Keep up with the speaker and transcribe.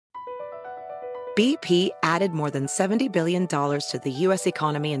BP added more than $70 billion to the U.S.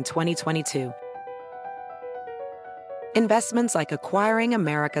 economy in 2022. Investments like acquiring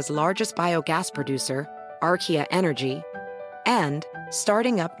America's largest biogas producer, Archaea Energy, and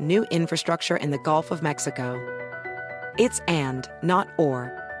starting up new infrastructure in the Gulf of Mexico. It's and, not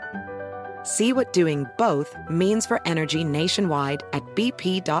or. See what doing both means for energy nationwide at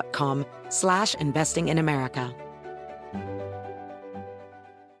bp.com/investing in America.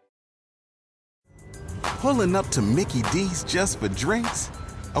 Pulling up to Mickey D's just for drinks?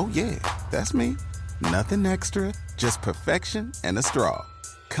 Oh yeah, that's me. Nothing extra, just perfection and a straw.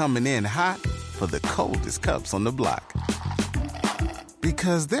 Coming in hot for the coldest cups on the block.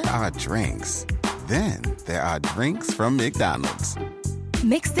 Because there are drinks. Then there are drinks from McDonald's.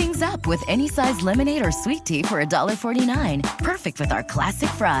 Mix things up with any size lemonade or sweet tea for $1.49. Perfect with our classic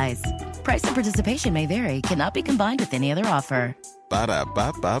fries. Price and participation may vary. Cannot be combined with any other offer.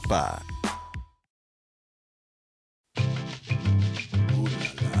 Ba-da-ba-ba-ba.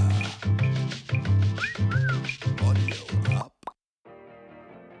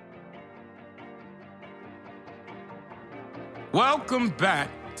 Welcome back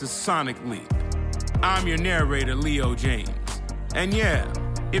to Sonic Leap. I'm your narrator, Leo James. And yeah,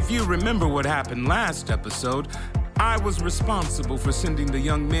 if you remember what happened last episode, I was responsible for sending the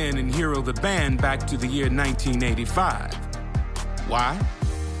young men in Hero the Band back to the year 1985. Why?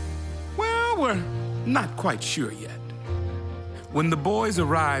 Well, we're not quite sure yet. When the boys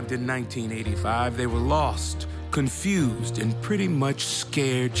arrived in 1985, they were lost, confused, and pretty much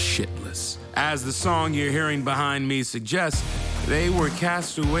scared shitless. As the song you're hearing behind me suggests, they were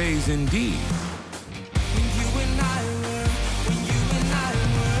castaways indeed.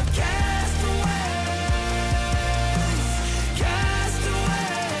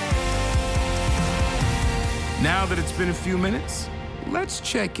 Now that it's been a few minutes, let's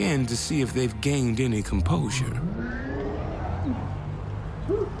check in to see if they've gained any composure.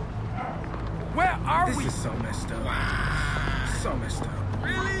 Where are we? This is so messed up. Wow. So messed up.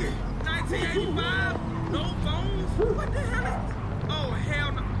 Really? 1985? No phones? What the hell is... Oh,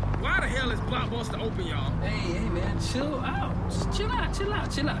 hell no. Why the hell is Blockbuster open, y'all? Hey, man, chill out. Just chill out.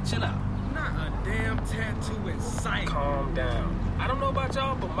 Not a damn tattoo in sight. Calm down. I don't know about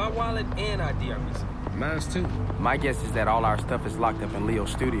y'all, but my wallet and ID are missing. Mine's too. My guess is that all our stuff is locked up in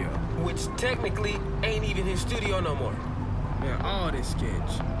Leo's studio. Which technically ain't even his studio no more. Man, all this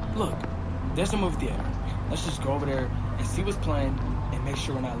sketch. Look, there's a movie theater. Let's just go over there and see what's playing and make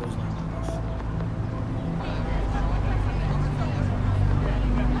sure we're not losing our minds.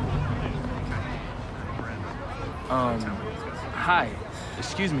 Hi.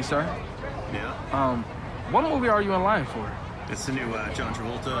 Excuse me, sir. Yeah? What movie are you in line for? It's the new John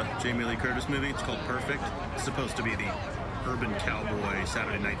Travolta, Jamie Lee Curtis movie. It's called Perfect. It's supposed to be the urban cowboy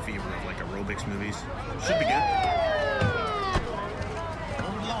Saturday Night Fever of like aerobics movies. Should be good.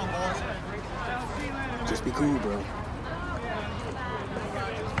 Move along, boys. Just be cool, bro.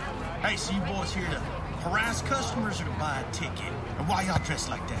 Hey, so you boys here to harass customers or to buy a ticket? And why y'all dressed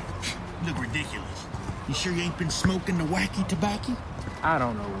like that? You look ridiculous. You sure you ain't been smoking the wacky tobacco? I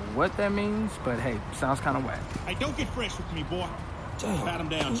don't know what that means, but hey, sounds kind of whack. Hey, don't get fresh with me, boy. Damn. Pat him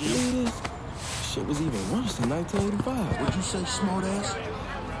down, Jim. Shit was even worse than 1985. What'd you say, smart ass?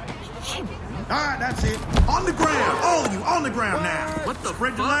 All right, that's it. On the ground. All of you, on the ground now. What the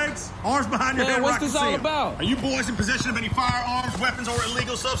Spread your legs, arms behind your head. What's this all about? Are you boys in possession of any firearms, weapons, or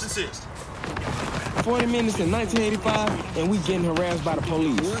illegal substances? 40 minutes in 1985, and we getting harassed by the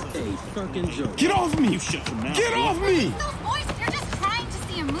police. What a fucking joke. Get off me! You shut your mouth. Get off me! Those boys, they're just trying to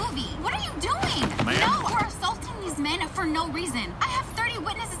see a movie. What are you doing? Ma'am? No, we're assaulting these men for no reason. I have 30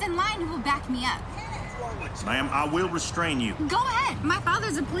 witnesses in line who will back me up. Ma'am, I will restrain you. Go ahead. My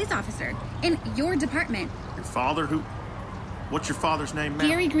father's a police officer in your department. Your father? Who? What's your father's name, ma'am?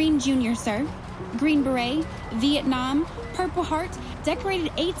 Gary Green Jr., sir. Green Beret, Vietnam, Purple Heart,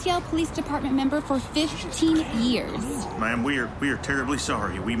 decorated ATL Police Department member for 15 years. Ma'am, we are terribly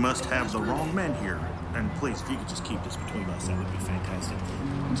sorry. We must have the wrong men here. And please, if you could just keep this between us, that would be fantastic.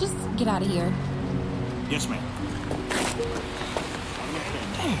 Just get out of here. Yes, ma'am.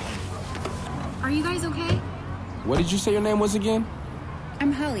 Are you guys okay? What did you say your name was again?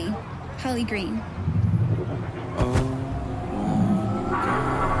 I'm Holly. Holly Green.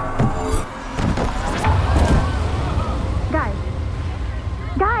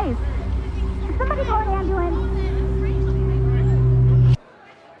 Guys! Somebody call an ambulance!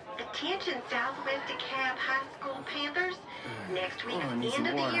 Attention Southwest DeKalb High School Panthers. Next week's end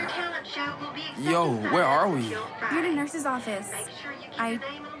of the year talent show will be accepted. Yo, where are we? You're in the nurse's office. Make sure you keep I your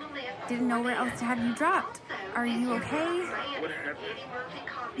name on the list. didn't know where else to have you dropped. Also, Are you okay? What happened?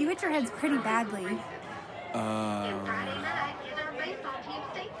 You hit your heads pretty badly.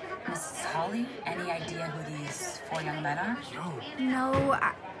 Mrs. Holly, any idea who these 4 young men are? No,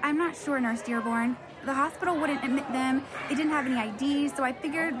 I'm not sure, Nurse Dearborn. The hospital wouldn't admit them. They didn't have any IDs, so I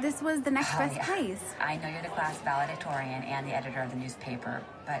figured this was the next best place. I know you're the class valedictorian and the editor of the newspaper,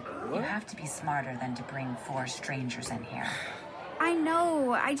 but you have to be smarter than to bring 4 strangers in here. I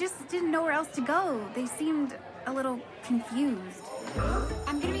know. I just didn't know where else to go. They seemed a little confused.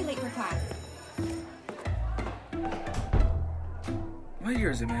 I'm gonna be late for class. What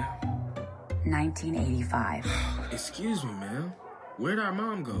year is it, ma'am? 1985. Excuse me, ma'am. Where'd our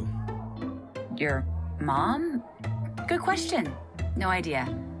mom go? Your mom? Good question. No idea.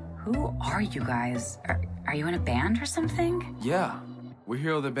 Who are you guys? Are you in a band or something? Yeah, we're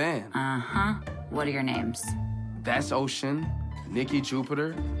here with the band. Uh-huh. What are your names? That's Ocean, Nikki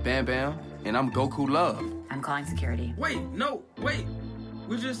Jupiter, Bam Bam, and I'm Goku Love. I'm calling security. Wait.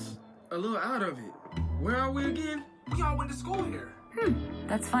 We're just a little out of it. Where are we again? We all went to school here.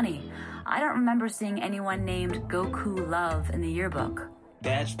 That's funny. I don't remember seeing anyone named Goku Love in the yearbook.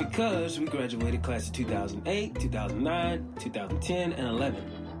 That's because we graduated class of 2008, 2009, 2010, and 11.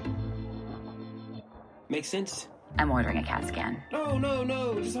 Make sense? I'm ordering a CAT scan.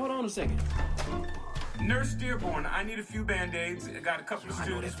 No. Just hold on a second. Nurse Dearborn, I need a few Band-Aids. I got a couple of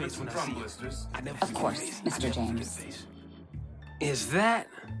students with some drum blisters. Of course, Mr. James. Is that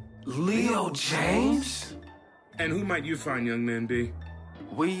Leo James? And who might you find, young man, be?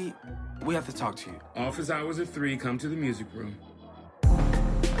 We have to talk to you. Office hours at 3. Come to the music room.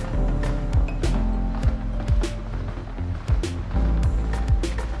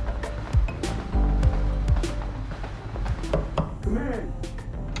 Come in.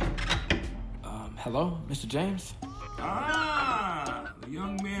 Hello, Mr. James? Ah, the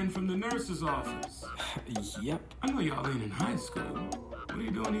young man from the nurse's office. Yep. I know y'all ain't in high school. What are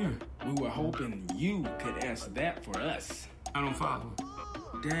you doing here? We were hoping you could answer that for us. I don't follow.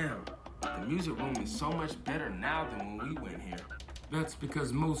 Damn, the music room is so much better now than when we went here. That's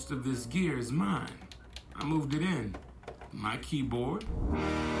because most of this gear is mine. I moved it in. My keyboard.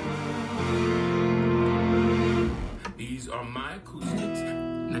 These are my acoustics.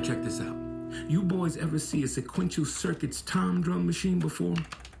 Now check this out. You boys ever see a Sequential Circuits tom drum machine before?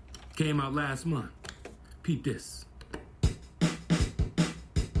 Came out last month. Peep this.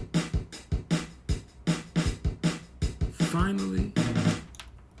 Finally.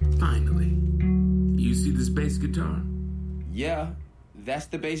 You see this bass guitar? Yeah, that's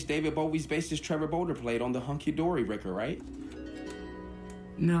the bass David Bowie's bassist Trevor Bolder played on the Hunky Dory record, right?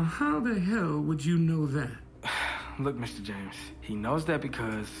 Now, how the hell would you know that? Look, Mr. James, he knows that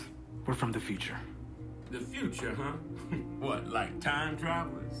because we're from the future. The future, huh? What, like time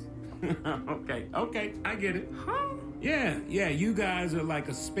travelers? Okay, I get it. Huh? Yeah, you guys are like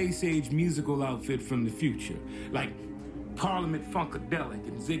a space-age musical outfit from the future. Like Parliament Funkadelic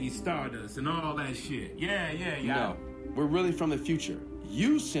and Ziggy Stardust and all that shit. Yeah. No, we're really from the future.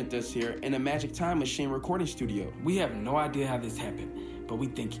 You sent us here in a Magic Time Machine recording studio. We have no idea how this happened, but we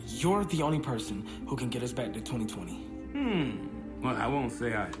think you're the only person who can get us back to 2020. Well, I won't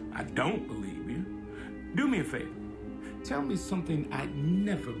say I don't believe you. Do me a favor. Tell me something I'd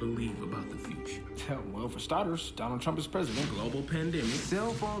never believe about the future. Well, for starters, Donald Trump is president. Global pandemic.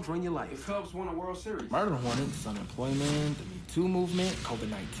 Cell phones run your life. The Cubs won a World Series. Murder hornets, unemployment, the Me Too movement,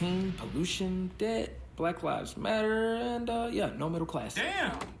 COVID-19, pollution, debt, Black Lives Matter, and no middle class.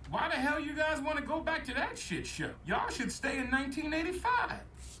 Damn! Why the hell you guys want to go back to that shit show? Y'all should stay in 1985.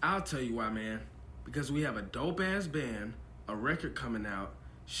 I'll tell you why, man. Because we have a dope-ass band, a record coming out,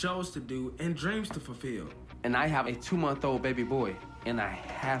 shows to do, and dreams to fulfill. And I have a 2-month-old baby boy, and I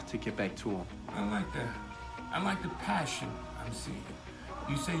have to get back to him. I like that. I like the passion I'm seeing.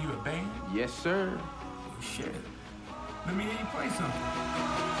 You say you're a band? Yes, sir. Oh, shit. Let me hear you play something.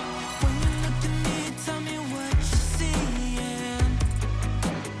 When you look at me, tell me what you're seeing.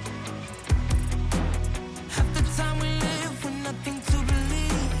 Half the time we live with nothing to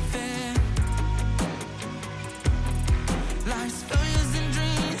believe in. Life's failures and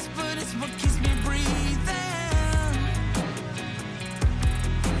dreams, but it's what keeps me breathing.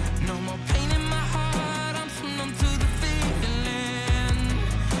 No more pain in my heart, I'm so numb to the feeling.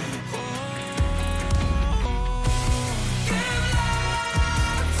 Give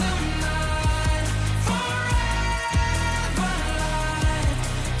love tonight.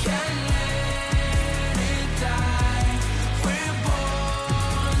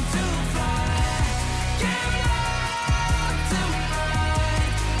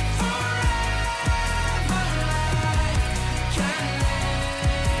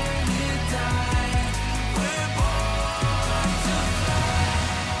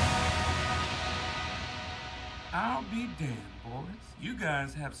 I'll be damned, boys. You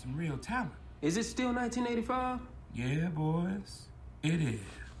guys have some real talent. Is it still 1985? Yeah, boys. It is.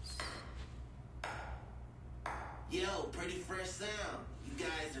 Yo, pretty fresh sound. You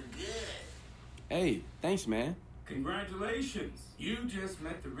guys are good. Hey, thanks, man. Congratulations. You just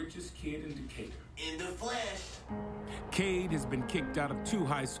met the richest kid in Decatur. In the flesh. Cade has been kicked out of 2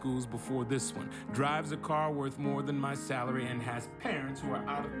 high schools before this one, drives a car worth more than my salary, and has parents who are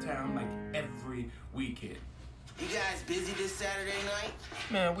out of town like every weekend. You guys busy this Saturday night?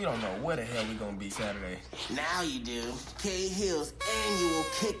 Man, we don't know where the hell we gonna be Saturday. Now you do. Cade Hill's annual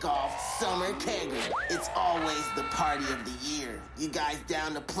kickoff summer kegger. It's always the party of the year. You guys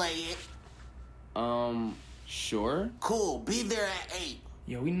down to play it? Sure. Cool. Be there at 8.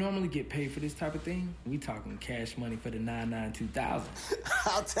 Yo, we normally get paid for this type of thing. We talking cash money for the 992,000.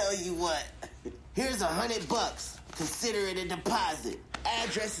 I'll tell you what. Here's $100. Consider it a deposit.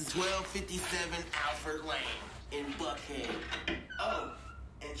 Address is 1257 Alfred Lane in Buckhead. Oh,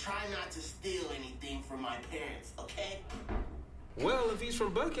 and try not to steal anything from my parents, okay? Well, if he's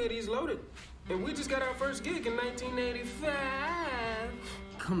from Buckhead, he's loaded. And we just got our first gig in 1985.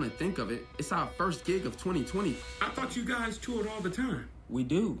 Come to think of it, it's our first gig of 2020. I thought you guys toured all the time. We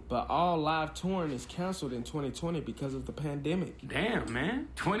do, but all live touring is canceled in 2020 because of the pandemic. Damn, man.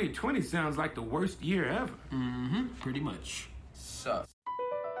 2020 sounds like the worst year ever. Mm-hmm, pretty much. Sucks.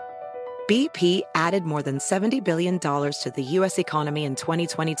 BP added more than $70 billion to the U.S. economy in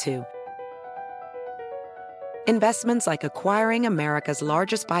 2022. Investments like acquiring America's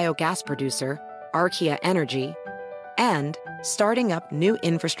largest biogas producer, Archaea Energy, and starting up new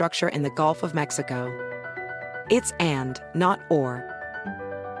infrastructure in the Gulf of Mexico. It's and, not or.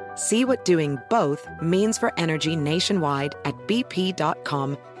 See what doing both means for energy nationwide at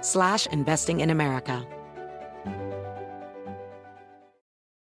bp.com/investing in America.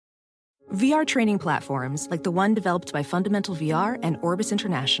 VR training platforms, like the one developed by Fundamental VR and Orbis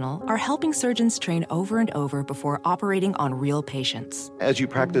International, are helping surgeons train over and over before operating on real patients. As you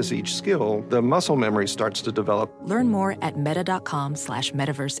practice each skill, the muscle memory starts to develop. Learn more at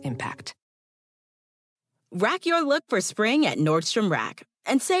meta.com/metaverseimpact. Rack your look for spring at Nordstrom Rack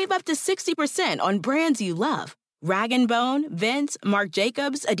and save up to 60% on brands you love. Rag & Bone, Vince, Marc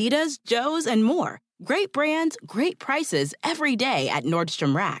Jacobs, Adidas, Joe's, and more. Great brands, great prices every day at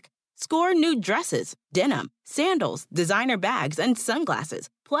Nordstrom Rack. Score new dresses, denim, sandals, designer bags, and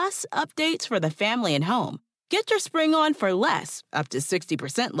sunglasses, plus updates for the family and home. Get your spring on for less, up to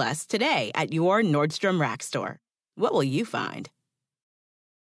 60% less, today at your Nordstrom Rack store. What will you find?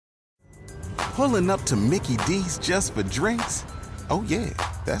 Pulling up to Mickey D's just for drinks? Oh yeah,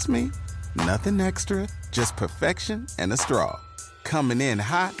 that's me. Nothing extra, just perfection and a straw. Coming in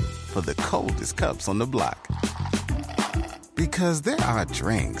hot for the coldest cups on the block. Because there are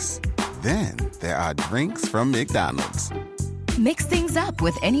drinks. Then there are drinks from McDonald's. Mix things up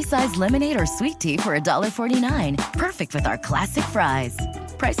with any size lemonade or sweet tea for $1.49. Perfect with our classic fries.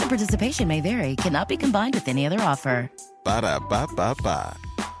 Price and participation may vary. Cannot be combined with any other offer. Ba-da-ba-ba-ba.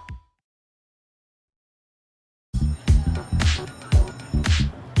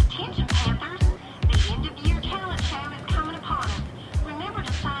 Attention Panthers, the end of year talent show is coming upon us. Remember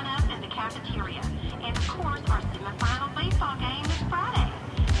to sign up in the cafeteria. And of course, our semifinal baseball game is Friday.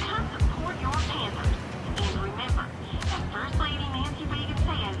 Come support your Panthers. And remember, as First Lady Nancy Reagan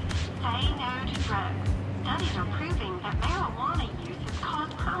says, say no to drugs. Studies are proving that marijuana use has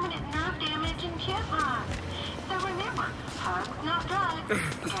caused permanent nerve damage in chipmunks. So remember, hugs, not drugs. Go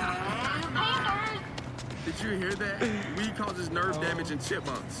Panthers! Did you hear that? Weed causes nerve damage in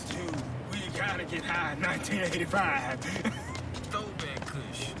chipmunks. Dude, we gotta get high in 1985. Throwback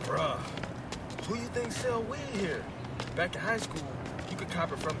kush. Bruh, who you think sell weed here? Back in high school, you could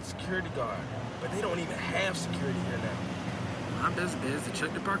cop it from the security guard, but they don't even have security here now. My best bet is to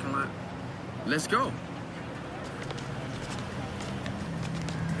check the parking lot. Let's go.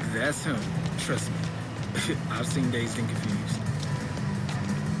 That's him. Trust me. I've seen Dazed and Confused.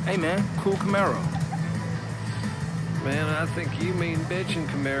 Hey, man. Cool Camaro. Man, I think you mean bitchin'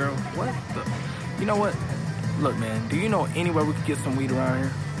 Camaro. What the? You know what? Look, man, do you know anywhere we could get some weed around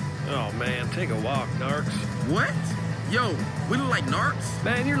here? Oh, man, take a walk, narcs. What? Yo, we look like narcs?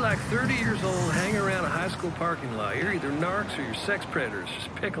 Man, you're like 30 years old hanging around a high school parking lot. You're either narcs or you're sex predators.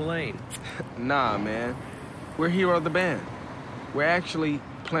 Just pick a lane. Nah, man. We're Hero of the Band. We're actually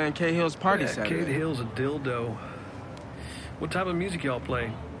playing Cade Hill's party Saturday. Cade Hill's a dildo. What type of music y'all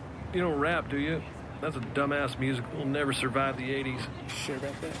play? You don't rap, do you? That's a dumbass music. We'll never survive the 80s. Sure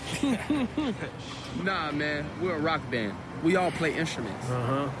about that? Nah, man. We're a rock band. We all play instruments.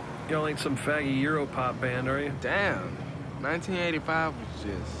 Uh-huh. Y'all ain't some faggy Europop band, are you? Damn. 1985 was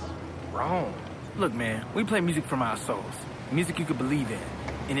just wrong. Look, man, we play music from our souls. Music you could believe in.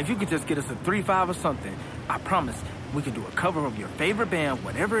 And if you could just get us a 3-5 or something, I promise we could do a cover of your favorite band,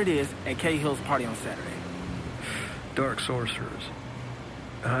 whatever it is, at Cahill's party on Saturday. Dark Sorcerers.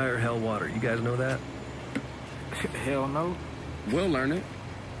 Higher Hell Water. You guys know that? Hell no. We'll learn it.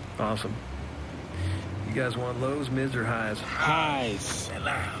 Awesome. You guys want lows, mids, or highs? Highs.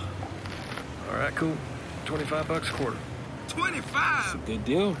 All right, cool. $25 a quarter. 25? That's a good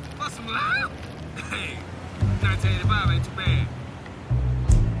deal. For some loud? Hey, 1985 ain't too bad.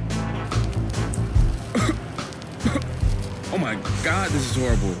 Oh my God, this is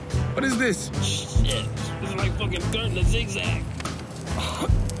horrible. What is this? Shit. This is like fucking dirt in a zigzag. Oh,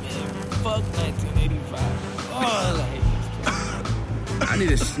 man, fuck 1985. Oh, I hate this. I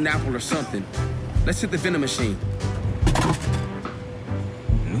need a Snapple or something. Let's hit the vending machine.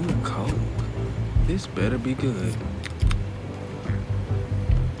 New Coke. This better be good.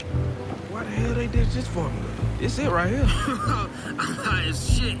 Why the hell they did this formula? This it right here. I'm high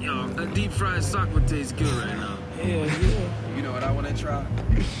as shit, y'all. That deep fried sock would taste good right now. Hell yeah. You know what I want to try?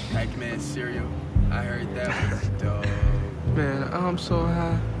 Pac-Man cereal. I heard that was dope. Man, I'm so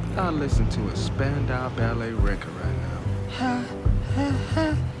high. I listen to a Spandau Ballet record right now.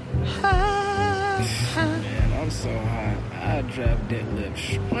 Man, I'm so high. I draft deadlift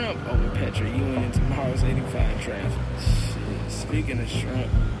shrimp over Petra Ewing in tomorrow's 85 draft. Shit, speaking of shrimp,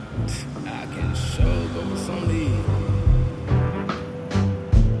 I can show go for some lead.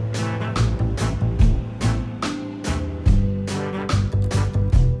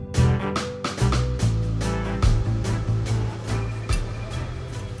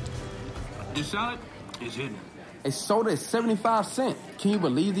 This salad is hidden. A soda is 75 cents. Can you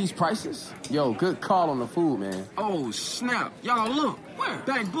believe these prices? Yo, good call on the food, man. Oh, snap. Y'all, look. Where?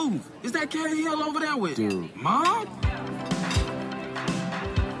 Back booth. Is that Cahill over there with? Dude. Mom?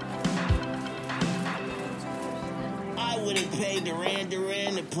 I would have paid Duran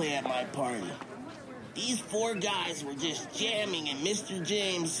Duran to play at my party. These 4 guys were just jamming in Mr.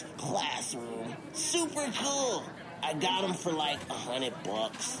 James' classroom. Super cool. I got them for like $100.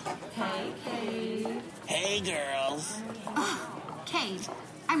 Hey, Kate. Hey, girls. Kate,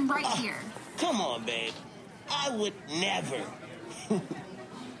 I'm right here. Come on, babe. I would never.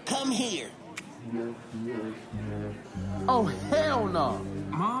 Come here. Oh, hell no.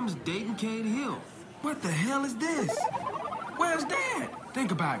 Mom's dating Cade Hill. What the hell is this? Where's Dad?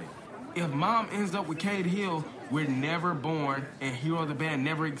 Think about it. If Mom ends up with Cade Hill, we're never born and Hero of the Band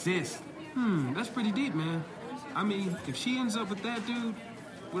never exists. That's pretty deep, man. I mean, if she ends up with that dude,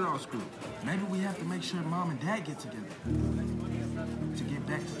 we're all screwed. Maybe we have to make sure Mom and Dad get together to get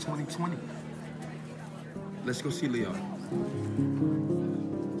back to 2020. Let's go see Leo.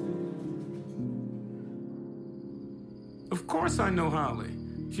 Of course I know Holly.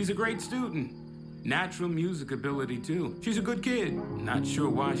 She's a great student. Natural music ability, too. She's a good kid. Not sure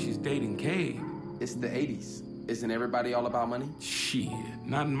why she's dating Cade. It's the 80s. Isn't everybody all about money? Shit,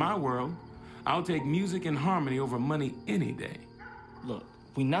 not in my world. I'll take music and harmony over money any day. Look,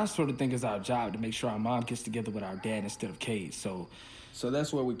 we now sort of think it's our job to make sure our mom gets together with our dad instead of Cade, so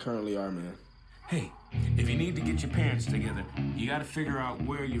that's where we currently are, man. Hey, if you need to get your parents together, you gotta figure out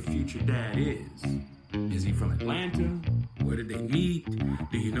where your future dad is. Is he from Atlanta? Where did they meet?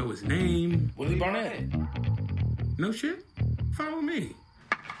 Do you know his name? Willie Barnett. No shit? Follow me.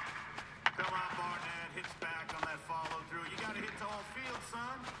 Come on, Barnett. Hits back on that follow through. You gotta hit to all field,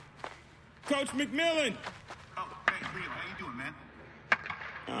 son. Coach McMillan! Oh, hey, Leo, how you doing, man?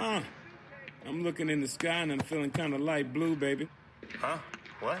 I'm looking in the sky and I'm feeling kind of light blue, baby. Huh?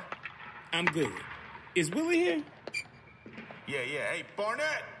 What? I'm good. Is Willie here? Yeah. Hey,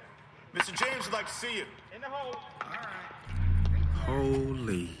 Barnett! Mr. James would like to see you. In the hole. All right.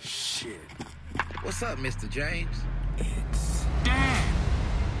 Holy shit. What's up, Mr. James? It's Dad!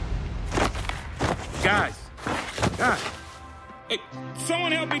 Guys! Hey,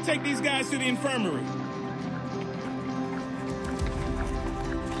 someone help me take these guys to the infirmary.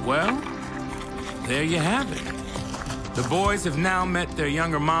 Well, there you have it. The boys have now met their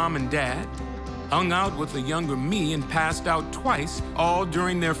younger mom and dad, hung out with the younger me, and passed out twice, all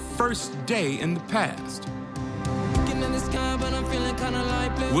during their first day in the past.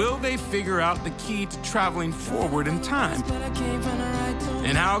 Will they figure out the key to traveling forward in time?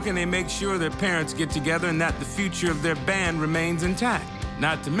 And how can they make sure their parents get together and that the future of their band remains intact?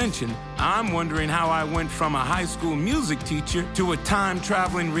 Not to mention, I'm wondering how I went from a high school music teacher to a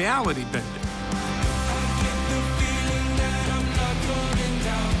time-traveling reality bender.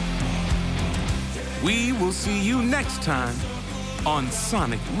 We will see you next time on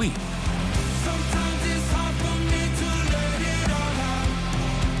Sonic Leap. Sometimes it's hard for me to let it all out.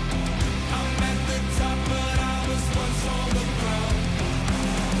 I'm at the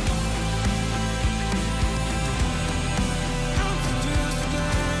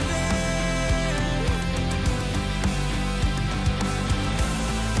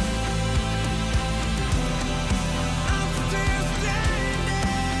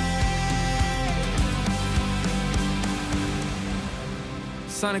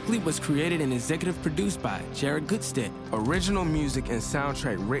Sonic Leap was created and executive produced by Jared Goodstead. Original music and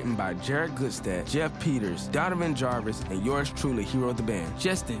soundtrack written by Jared Goodstead, Jeff Peters, Donovan Jarvis, and yours truly, Hero of the Band,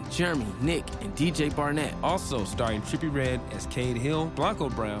 Justin, Jeremy, Nick, and DJ Barnett. Also starring Trippie Redd as Cade Hill, Blanco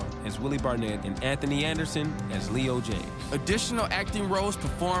Brown as Willie Barnett, and Anthony Anderson as Leo James. Additional acting roles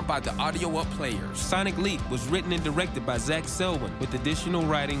performed by the Audio Up Players. Sonic Leap was written and directed by Zach Selwyn, with additional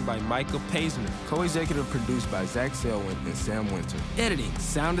writing by Micah Paisner. Co-executive produced by Zach Selwyn and Sam Winter. Editing,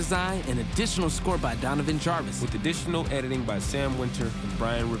 sound design, and additional score by Donovan Jarvis. With additional editing by Sam Winter and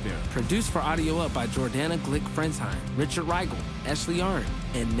Brian Rivera. Produced for Audio Up by Jordana Glick-Frensheim, Richard Reigel, Ashley Arnn,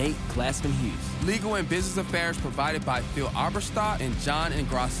 and Nate Glassman-Hughes. Legal and business affairs provided by Phil Arberstadt and John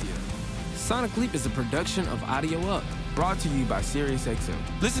Ingracia. Sonic Leap is a production of Audio Up, brought to you by SiriusXM.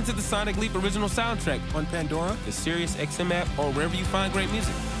 Listen to the Sonic Leap original soundtrack on Pandora, the SiriusXM app, or wherever you find great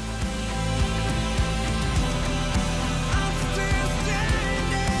music.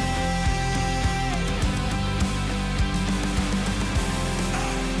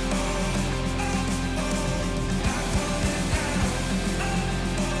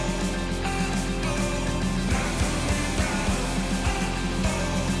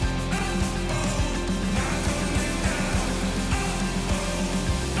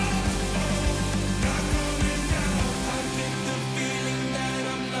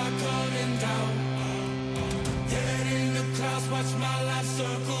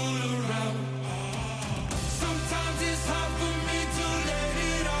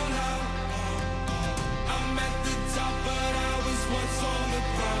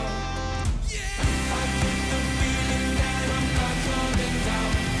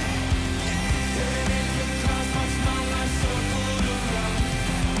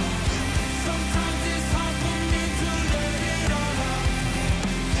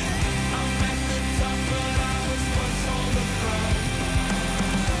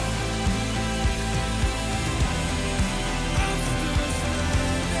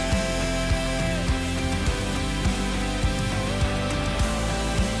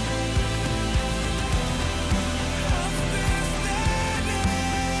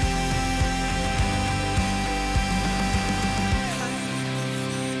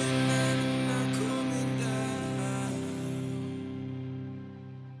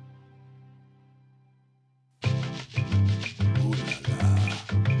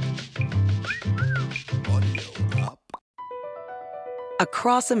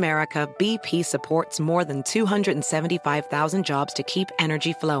 Across America, BP supports more than 275,000 jobs to keep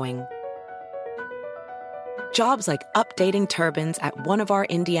energy flowing. Jobs like updating turbines at one of our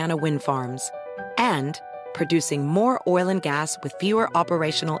Indiana wind farms and producing more oil and gas with fewer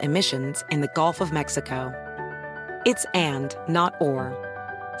operational emissions in the Gulf of Mexico. It's and, not or.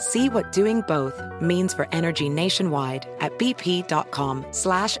 See what doing both means for energy nationwide at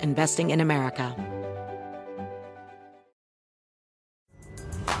bp.com/investing in America.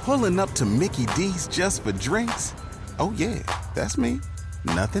 Pulling up to Mickey D's just for drinks? Oh yeah, that's me.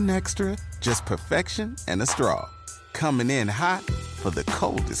 Nothing extra, just perfection and a straw. Coming in hot for the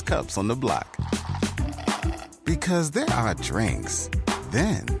coldest cups on the block. Because there are drinks.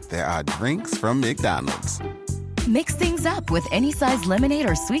 Then there are drinks from McDonald's. Mix things up with any size lemonade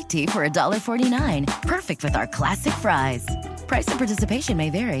or sweet tea for $1.49. Perfect with our classic fries. Price and participation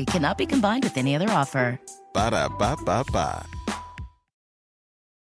may vary. Cannot be combined with any other offer. Ba-da-ba-ba-ba.